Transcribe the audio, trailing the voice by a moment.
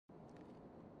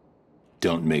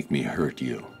Don't make me hurt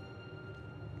you.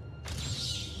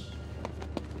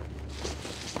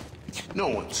 No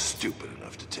one's stupid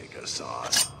enough to take us on.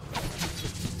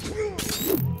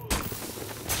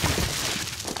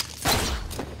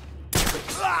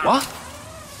 What?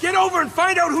 Get over and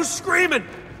find out who's screaming!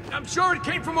 I'm sure it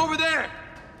came from over there!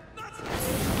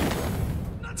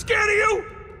 Not scared of you?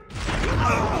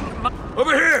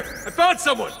 Over here! I found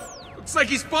someone! Looks like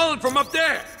he's falling from up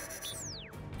there!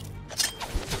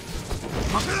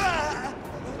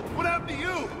 What happened to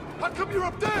you? How come you're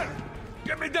up there?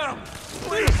 Get me down!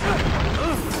 Please!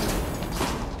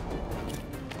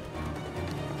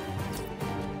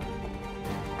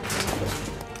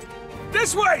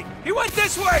 This way! He went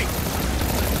this way!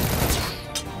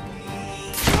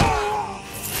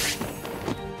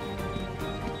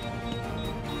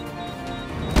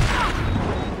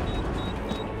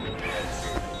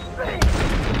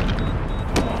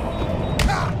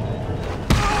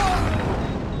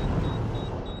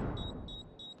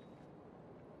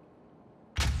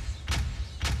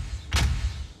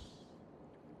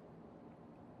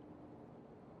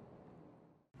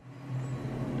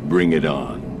 Bring it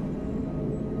on.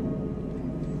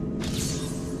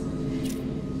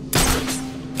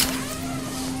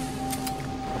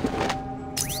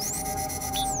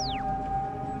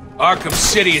 Arkham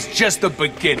City is just the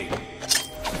beginning.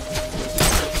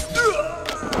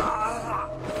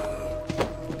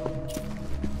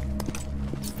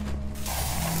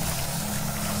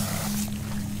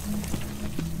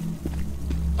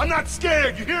 I'm not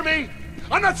scared, you hear me?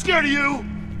 I'm not scared of you!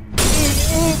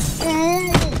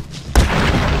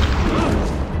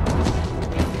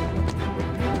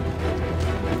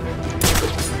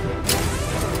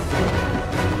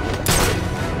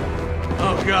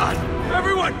 Oh God!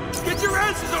 Everyone, get your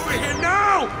asses over here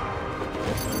now!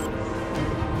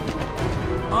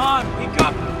 On, pick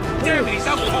up! Damn it, he's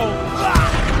out cold!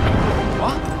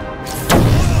 What?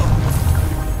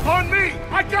 On me!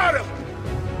 I got him!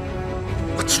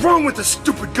 What's wrong with the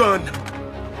stupid gun?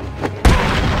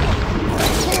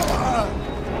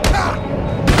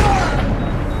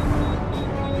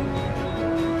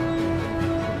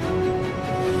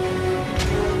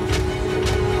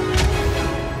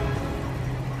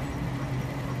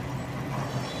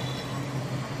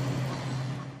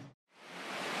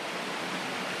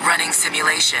 Running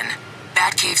simulation.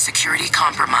 Batcave security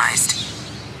compromised.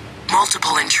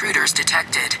 Multiple intruders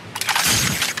detected.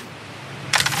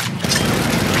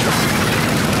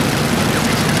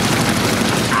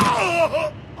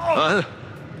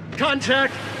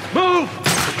 Contact! Move!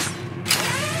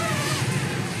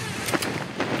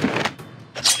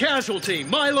 Casualty,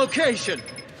 my location!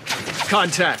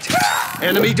 Contact.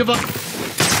 Enemy device.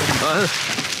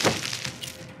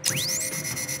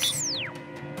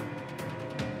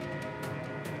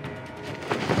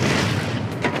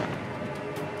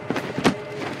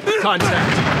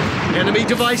 Contact. Enemy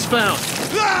device found.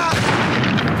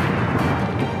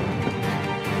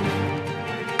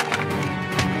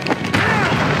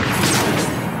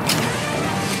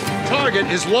 Target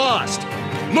is lost.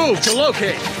 Move to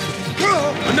locate.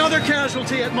 Another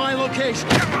casualty at my location.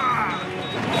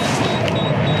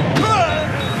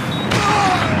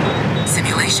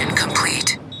 Simulation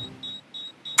complete.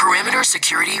 Perimeter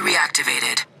security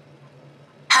reactivated.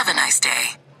 Have a nice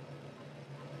day.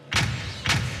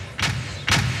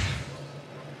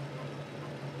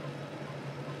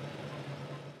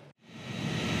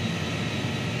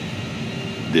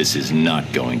 This is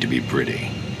not going to be pretty.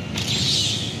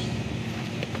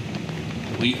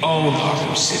 We own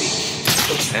Arkham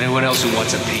City. Anyone else who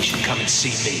wants a patient, come and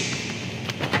see me.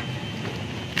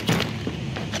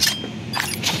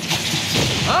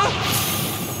 Huh?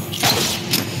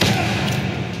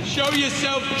 Show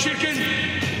yourself, chicken!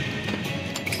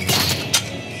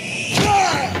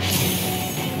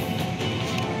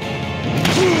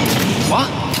 What?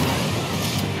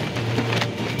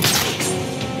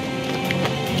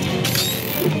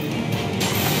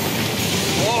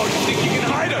 Oh, you think you can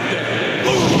hide up there?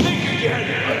 Think again!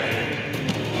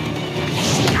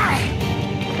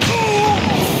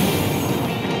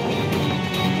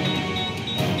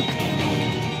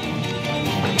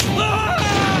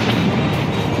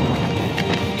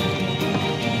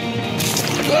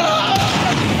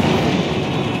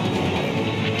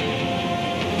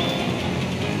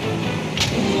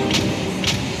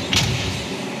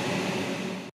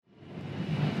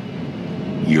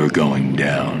 You're going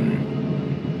down.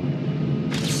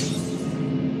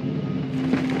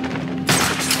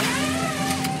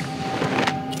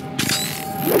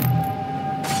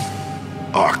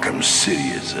 Arkham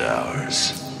City is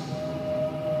ours.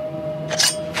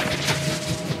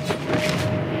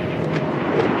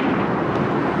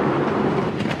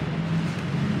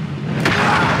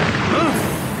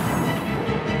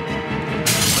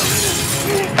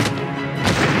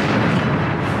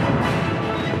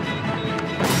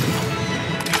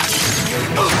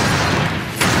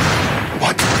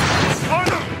 What?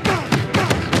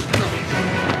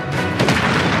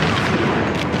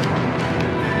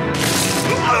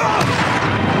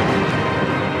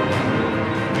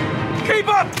 Keep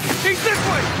up! He's this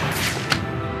way!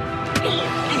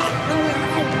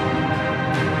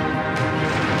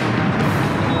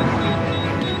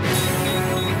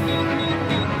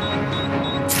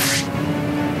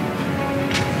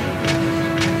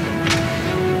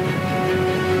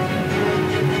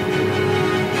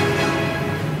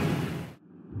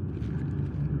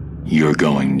 You're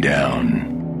going down.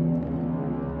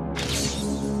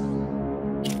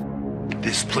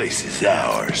 This place is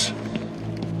ours.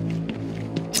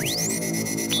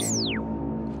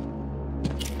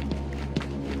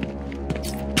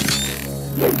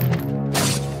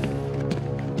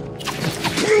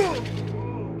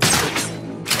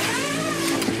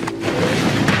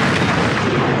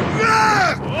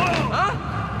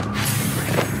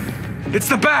 It's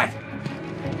the bat!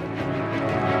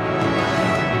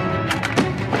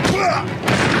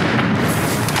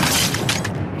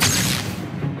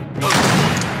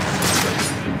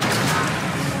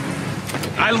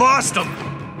 I lost him!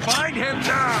 Find him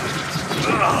now!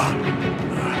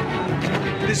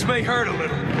 This may hurt a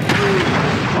little.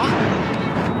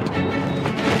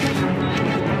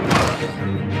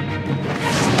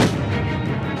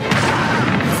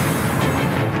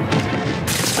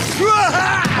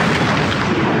 Ah!